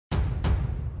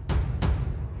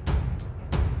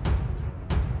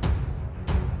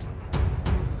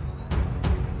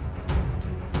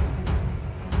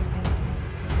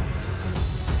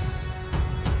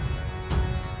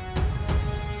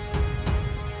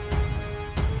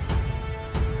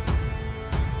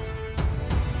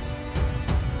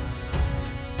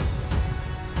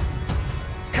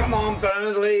on,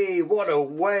 Burnley, what a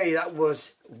way. That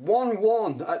was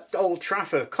 1-1 at Old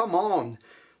Trafford. Come on,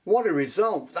 what a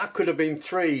result. That could have been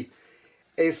 3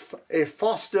 if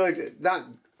Foster, that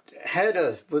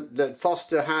header that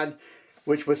Foster had,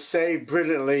 which was saved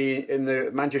brilliantly in the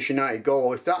Manchester United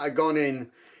goal, if that had gone in,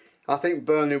 I think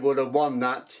Burnley would have won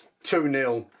that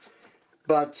 2-0.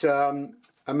 But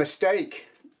a mistake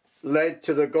led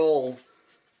to the goal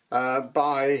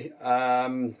by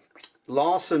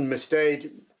Larson.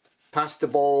 Mistake, passed the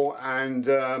ball, and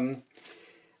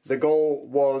the goal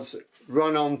was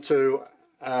run onto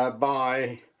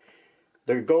by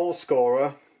the goal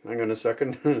scorer. Hang on a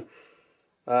second.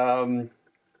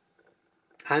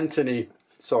 Anthony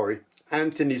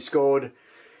scored,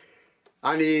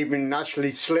 and he even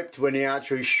actually slipped when he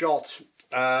actually shot.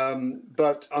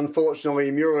 But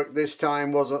unfortunately, Muric this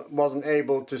time wasn't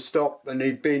able to stop, and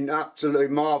he'd been absolutely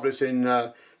marvellous in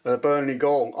the Burnley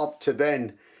goal up to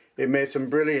then. He made some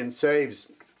brilliant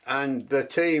saves, and the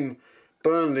team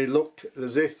Burnley looked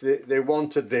as if they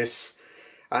wanted this,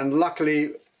 and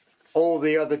luckily all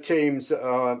the other teams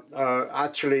are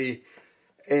actually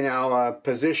in our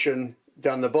position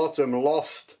down the bottom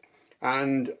lost,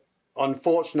 and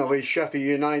unfortunately Sheffield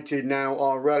United now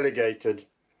are relegated.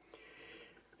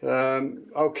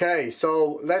 Okay,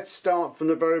 so let's start from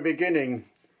the very beginning.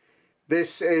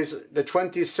 This is the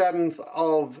 27th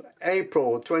of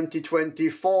April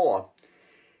 2024.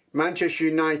 Manchester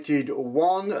United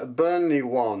won, Burnley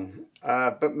won.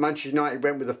 But Manchester United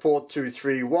went with a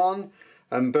 4-2-3-1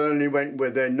 and Burnley went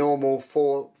with their normal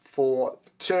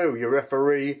 4-4-2. Your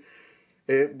referee,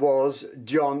 it was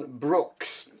John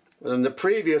Brooks. And the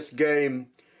previous game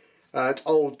at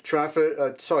Old Trafford,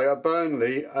 at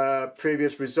Burnley,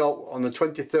 previous result on the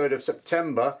 23rd of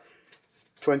September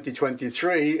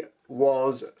 2023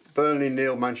 was Burnley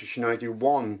 0, Manchester United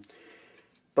 1.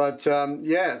 But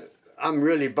yeah, I'm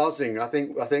really buzzing. I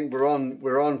think we're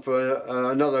on for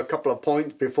another couple of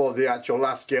points before the actual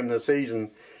last game of the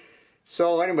season.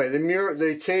 So anyway,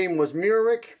 the team was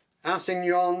Muric,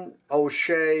 Assignon,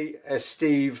 O'Shea,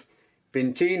 Esteve,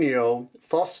 Vintinho,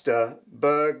 Foster,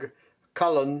 Berg,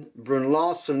 Cullen, Brun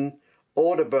Larson,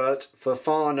 Audebert,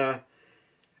 Fofana,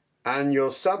 and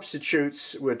your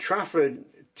substitutes were Trafford,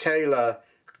 Taylor,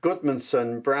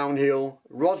 Goodmanson, Brownhill,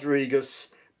 Rodriguez,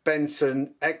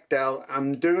 Benson, Ekdal,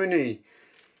 Amdouni,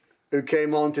 who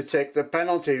came on to take the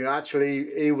penalty.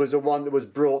 Actually, he was the one that was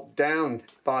brought down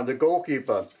by the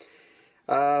goalkeeper.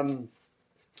 And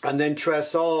then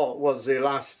Tressor was the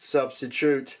last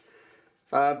substitute.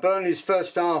 Burnley's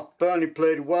first half, Burnley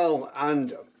played well,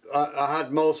 and I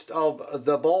had most of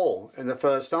the ball in the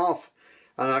first half,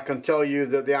 and I can tell you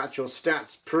that the actual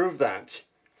stats prove that.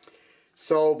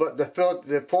 So, but the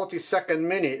 42nd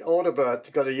minute,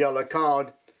 Audebert got a yellow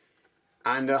card,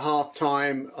 and the half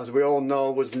time, as we all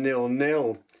know, was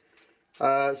 0-0.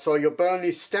 So your Burnley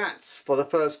stats for the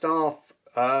first half: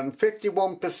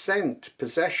 51%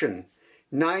 possession,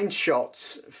 9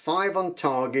 shots, 5 on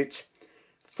target,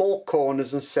 4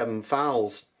 corners and 7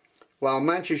 fouls. While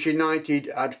Manchester United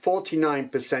had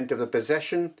 49% of the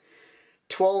possession,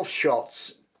 12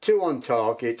 shots, 2 on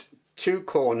target, 2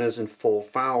 corners and 4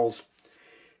 fouls.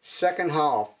 Second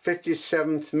half,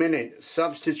 57th minute,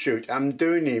 substitute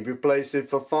Amdouni replaced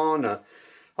Fofana.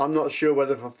 I'm not sure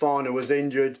whether Fofana was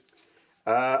injured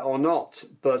or not,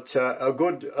 but a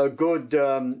good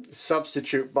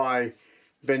substitute by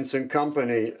Vincent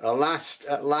Kompany.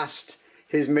 At last,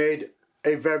 he's made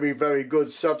a very, very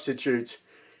good substitute.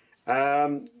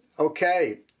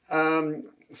 Okay,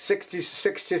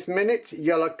 60th minute,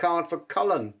 yellow card for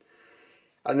Cullen.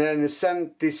 And then the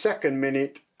 72nd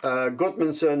minute,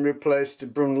 Goodmanson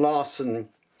replaced Brun Larson.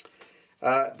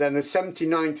 Then the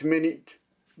 79th minute,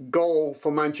 goal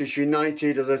for Manchester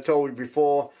United, as I told you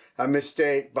before, a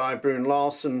mistake by Brun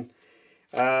Larson.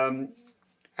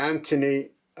 Anthony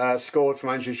scored for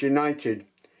Manchester United.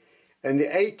 In the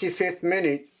 85th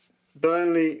minute,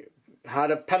 Burnley had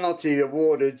a penalty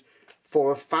awarded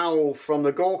for a foul from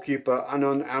the goalkeeper and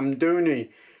on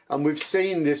Amdouni, and we've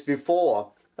seen this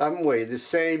before, haven't we? The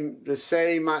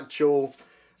same actual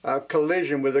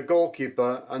collision with the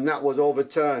goalkeeper, and that was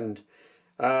overturned.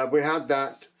 We had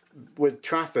that with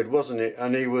Trafford, wasn't it?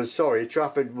 And he was sorry.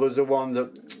 Trafford was the one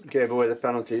that gave away the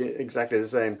penalty. Exactly the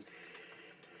same.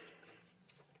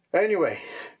 Anyway,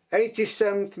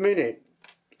 87th minute,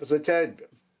 as I said,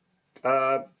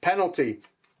 penalty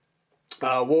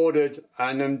awarded,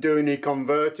 and Amdouni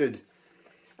converted,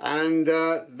 and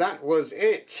that was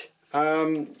it.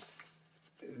 The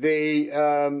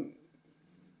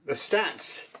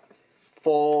stats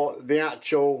for the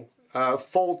actual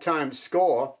full-time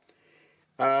score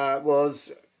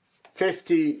was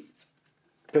 50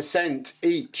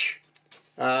 each.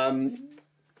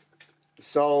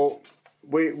 So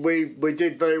we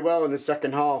did very well in the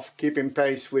second half, keeping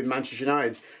pace with Manchester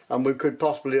United, and we could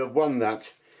possibly have won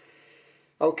that.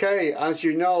 Okay, as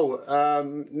you know,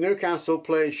 Newcastle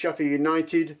played Sheffield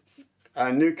United,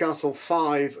 and Newcastle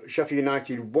 5, Sheffield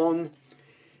United 1.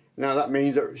 Now that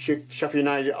means that Sheffield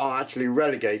United are actually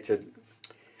relegated.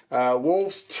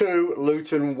 Wolves 2,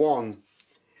 Luton 1.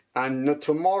 And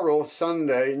tomorrow,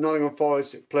 Sunday, Nottingham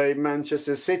Forest play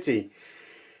Manchester City.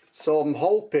 So I'm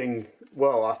hoping,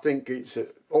 well, I think it's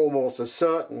almost a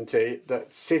certainty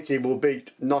that City will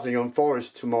beat Nottingham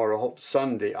Forest tomorrow,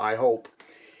 Sunday, I hope.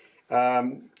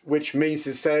 Which means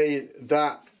to say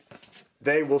that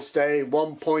they will stay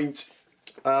 1 point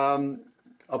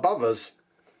above us.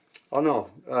 Oh no,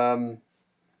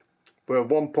 we're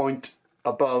 1 point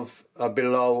above,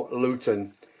 below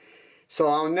Luton. So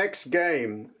our next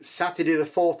game, Saturday the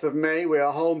 4th of May, we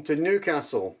are home to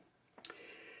Newcastle.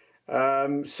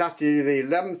 Saturday the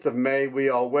 11th of May, we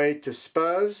are away to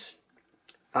Spurs.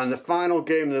 And the final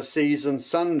game of the season,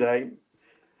 Sunday,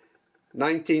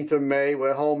 19th of May,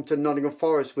 we're home to Nottingham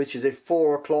Forest, which is a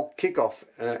 4 o'clock kickoff.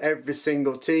 Every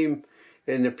single team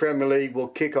in the Premier League will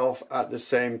kick off at the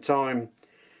same time.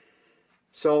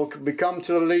 So we come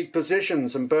to the league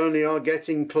positions, and Burnley are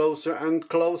getting closer and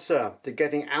closer to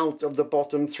getting out of the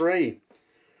bottom 3.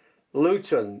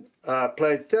 Luton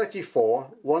played 34,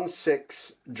 won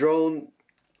 6, drawn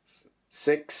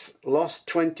 6, lost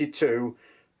 22,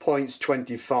 points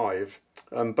 25.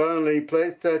 And Burnley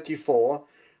played 34,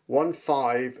 won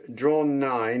 5, drawn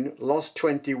 9, lost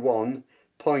 21,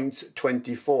 points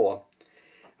 24.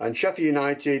 And Sheffield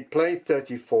United played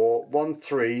 34, won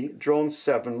 3, drawn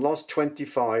 7, lost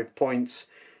 25, points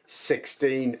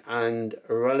 16 and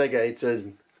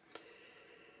relegated.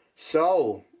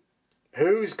 So,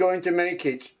 who's going to make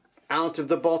it out of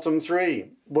the bottom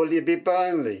 3? Will it be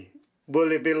Burnley?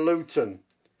 Will it be Luton?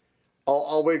 Or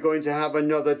are we going to have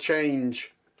another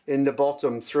change in the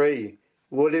bottom 3?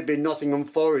 Will it be Nottingham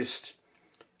Forest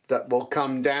that will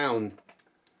come down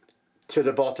to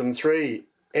the bottom 3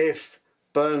 if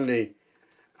Burnley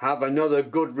have another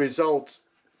good result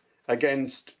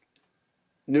against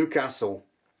Newcastle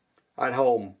at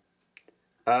home?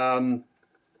 And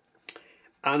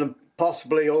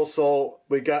possibly also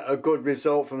we get a good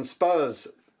result from Spurs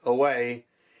away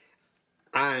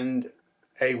and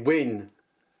a win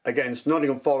against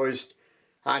Nottingham Forest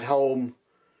at home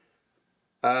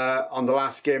on the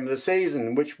last game of the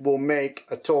season, which will make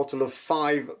a total of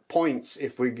 5 points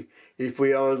if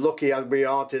we are as lucky as we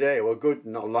are today. Well, good,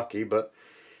 not lucky, but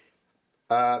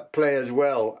play as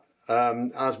well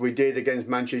as we did against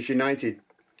Manchester United.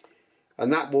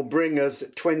 And that will bring us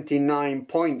 29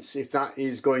 points if that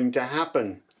is going to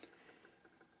happen.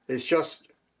 It's just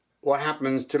what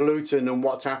happens to Luton and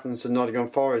what happens to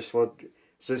Nottingham Forest. Well,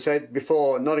 as I said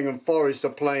before, Nottingham Forest are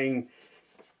playing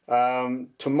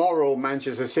tomorrow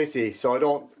Manchester City, so I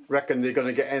don't reckon they're going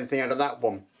to get anything out of that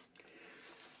one.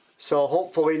 So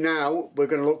hopefully now we're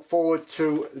going to look forward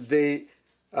to the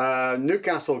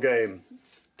Newcastle game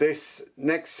this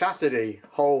next Saturday,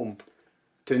 home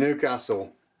to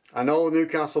Newcastle. I know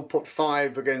Newcastle put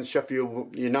 5 against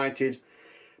Sheffield United,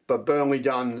 but Burnley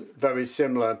done very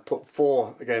similar, put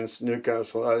 4 against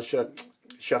Newcastle,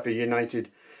 Sheffield United.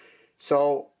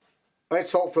 So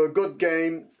let's hope for a good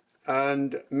game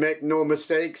and make no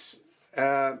mistakes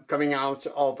coming out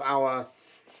of our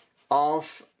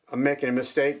half and making a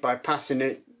mistake by passing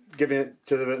it, giving it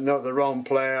to the wrong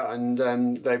player, and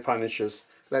then they punish us.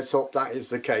 Let's hope that is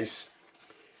the case.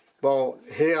 Well,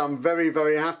 here I'm very,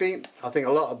 very happy. I think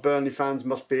a lot of Burnley fans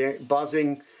must be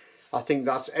buzzing. I think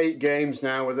that's 8 games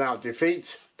now without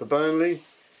defeat for Burnley.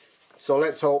 So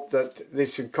let's hope that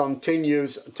this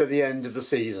continues to the end of the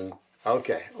season.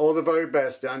 Okay, all the very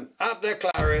best, and up the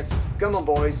Clarets. Come on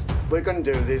boys, we're going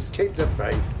to do this. Keep the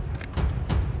faith.